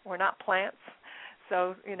kingdom. We're not plants.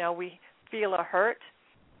 So, we feel a hurt,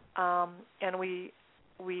 and we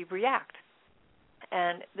react.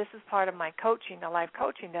 And this is part of my coaching, the life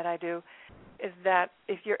coaching that I do, is that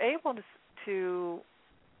if you're able to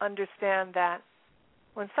understand that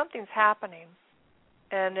when something's happening,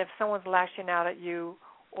 and if someone's lashing out at you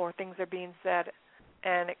or things are being said,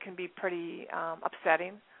 and it can be pretty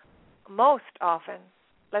upsetting, most often,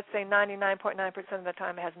 let's say 99.9% of the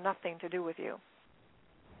time, it has nothing to do with you.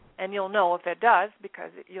 And you'll know if it does,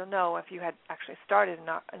 because you'll know if you had actually started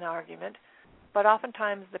an argument. But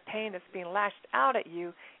oftentimes the pain that's being lashed out at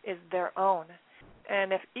you is their own.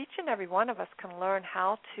 And if each and every one of us can learn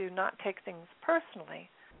how to not take things personally,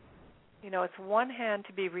 it's one hand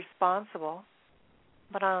to be responsible,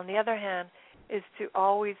 but on the other hand is to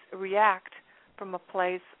always react from a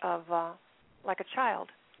place of like a child.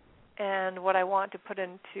 And what I want to put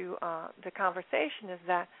into the conversation is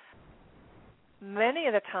that many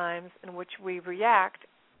of the times in which we react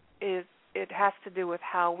it has to do with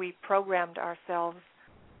how we programmed ourselves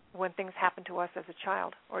when things happen to us as a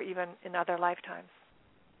child or even in other lifetimes.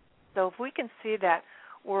 So if we can see that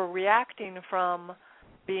we're reacting from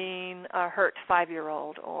being a hurt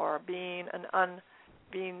 5-year-old or being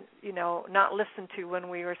not listened to when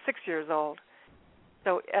we were 6 years old.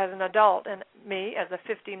 So as an adult, and me as a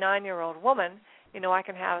 59-year-old woman, I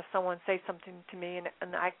can have someone say something to me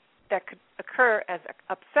and that could occur as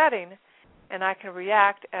upsetting, and I can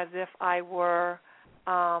react as if I were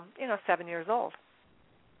 7 years old.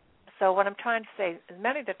 So what I'm trying to say is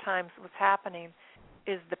many of the times what's happening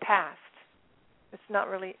is the past. It's not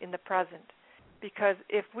really in the present. Because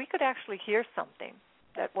if we could actually hear something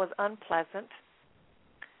that was unpleasant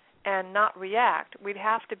and not react, we'd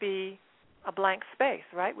have to be a blank space,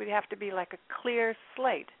 right? We'd have to be like a clear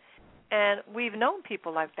slate. And we've known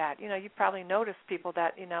people like that. You probably noticed people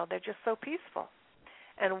that, they're just so peaceful.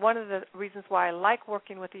 And one of the reasons why I like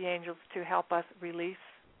working with the angels to help us release,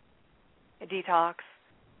 detox,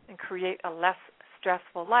 and create a less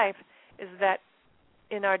stressful life is that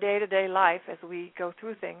in our day-to-day life, as we go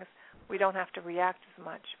through things, we don't have to react as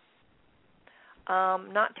much.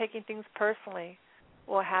 Not taking things personally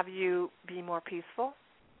will have you be more peaceful,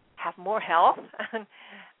 have more health,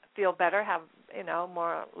 feel better, have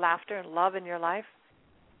more laughter and love in your life.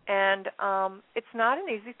 And it's not an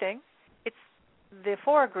easy thing. The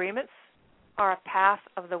 4 agreements are a path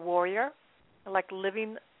of the warrior, like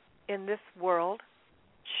living in this world,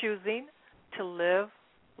 choosing to live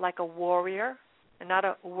like a warrior and not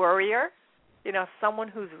a worrier. Someone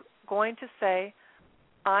who's going to say,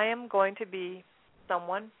 I am going to be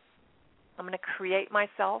someone. I'm going to create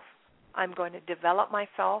myself. I'm going to develop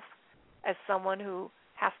myself as someone who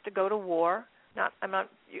has to go to war. I'm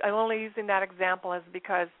only using that example as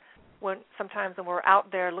because sometimes when we're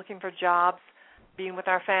out there looking for jobs, being with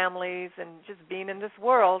our families, and just being in this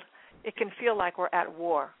world, it can feel like we're at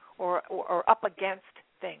war or up against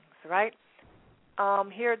things, right?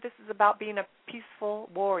 Here, this is about being a peaceful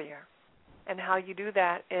warrior. And how you do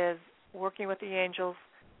that is working with the angels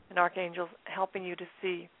and archangels, helping you to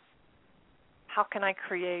see, how can I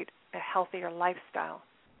create a healthier lifestyle?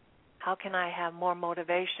 How can I have more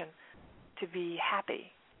motivation to be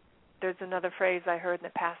happy? There's another phrase I heard in the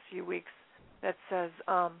past few weeks that says,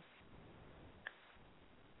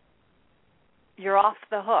 you're off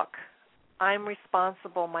the hook. I'm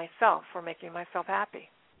responsible myself for making myself happy.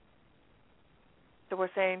 So we're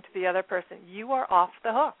saying to the other person, you are off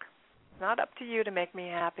the hook. It's not up to you to make me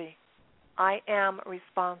happy. I am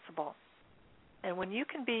responsible. And when you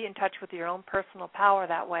can be in touch with your own personal power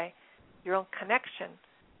that way, your own connection,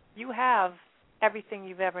 you have everything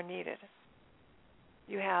you've ever needed.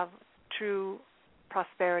 You have true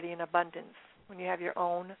prosperity and abundance when you have your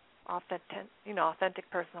own authentic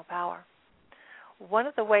personal power. One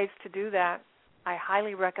of the ways to do that, I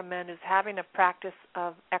highly recommend, is having a practice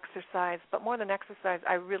of exercise. But more than exercise,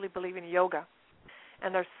 I really believe in yoga.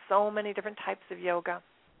 And there's so many different types of yoga.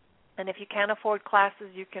 And if you can't afford classes,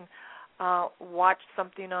 you can watch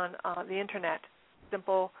something on the Internet,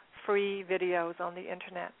 simple, free videos on the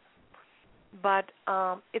Internet. But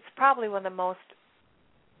it's probably one of the most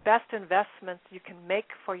best investments you can make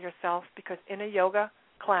for yourself, because in a yoga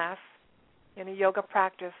class, in a yoga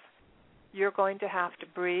practice, you're going to have to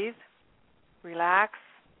breathe, relax,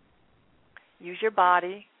 use your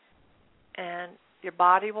body, and your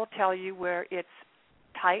body will tell you where it's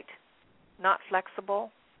tight, not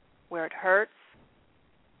flexible, where it hurts,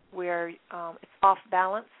 where it's off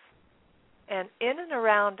balance. And in and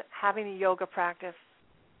around having a yoga practice,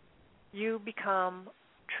 you become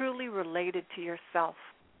truly related to yourself.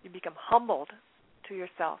 You become humbled to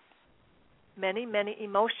yourself. Many, many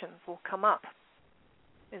emotions will come up.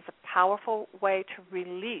 It's a powerful way to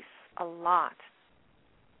release a lot.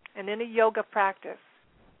 And in a yoga practice,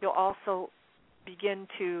 you'll also begin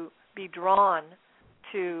to be drawn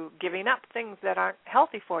to giving up things that aren't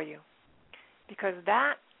healthy for you, because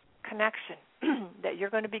that connection that you're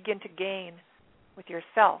going to begin to gain with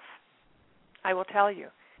yourself, I will tell you,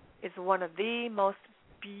 is one of the most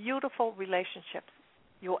beautiful relationships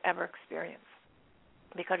you'll ever experience,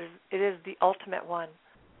 because it is the ultimate one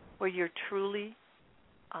where you're truly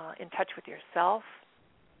in touch with yourself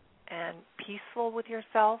and peaceful with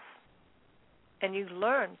yourself, and you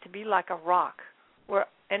learn to be like a rock where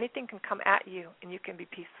anything can come at you and you can be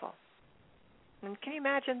peaceful. And can you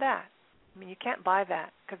imagine that? I mean, you can't buy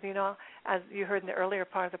that, because, as you heard in the earlier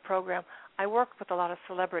part of the program, I work with a lot of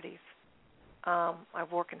celebrities. I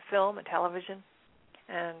work in film and television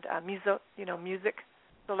and music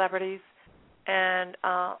celebrities, and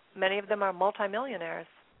many of them are multimillionaires,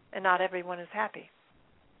 and not everyone is happy,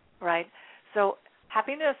 right? So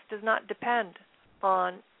happiness does not depend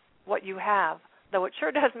on what you have, though it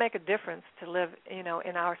sure does make a difference to live, in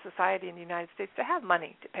our society in the United States, to have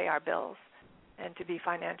money to pay our bills and to be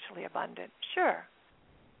financially abundant. Sure.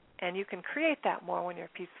 And you can create that more when you're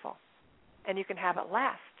peaceful. And you can have it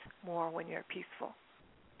last more when you're peaceful.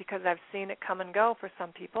 Because I've seen it come and go for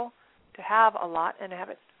some people, to have a lot and have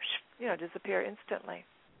it, disappear instantly.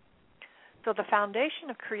 So the foundation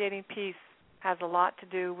of creating peace has a lot to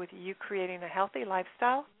do with you creating a healthy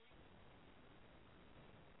lifestyle,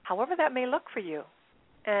 however that may look for you,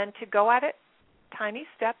 and to go at it tiny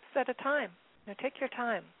steps at a time. Take your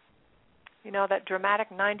time. That dramatic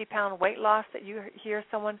 90-pound weight loss that you hear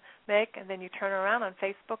someone make, and then you turn around on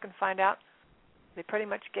Facebook and find out they pretty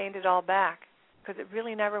much gained it all back, because it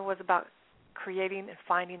really never was about creating and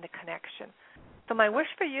finding the connection. So my wish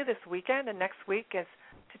for you this weekend and next week is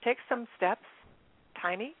to take some steps,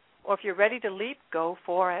 tiny, or if you're ready to leap, go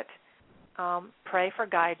for it. Pray for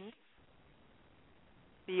guidance.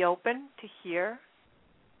 Be open to hear.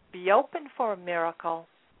 Be open for a miracle,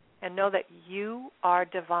 and know that you are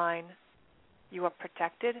divine. You are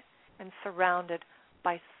protected and surrounded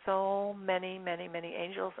by so many, many, many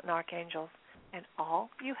angels and archangels, and all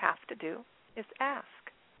you have to do is ask.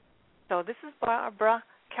 So this is Barbara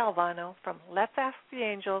Calvano from Let's Ask the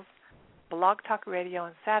Angels, Blog Talk Radio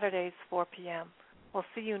on Saturdays, 4 p.m. We'll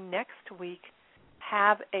see you next week.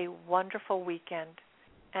 Have a wonderful weekend,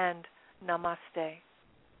 and namaste.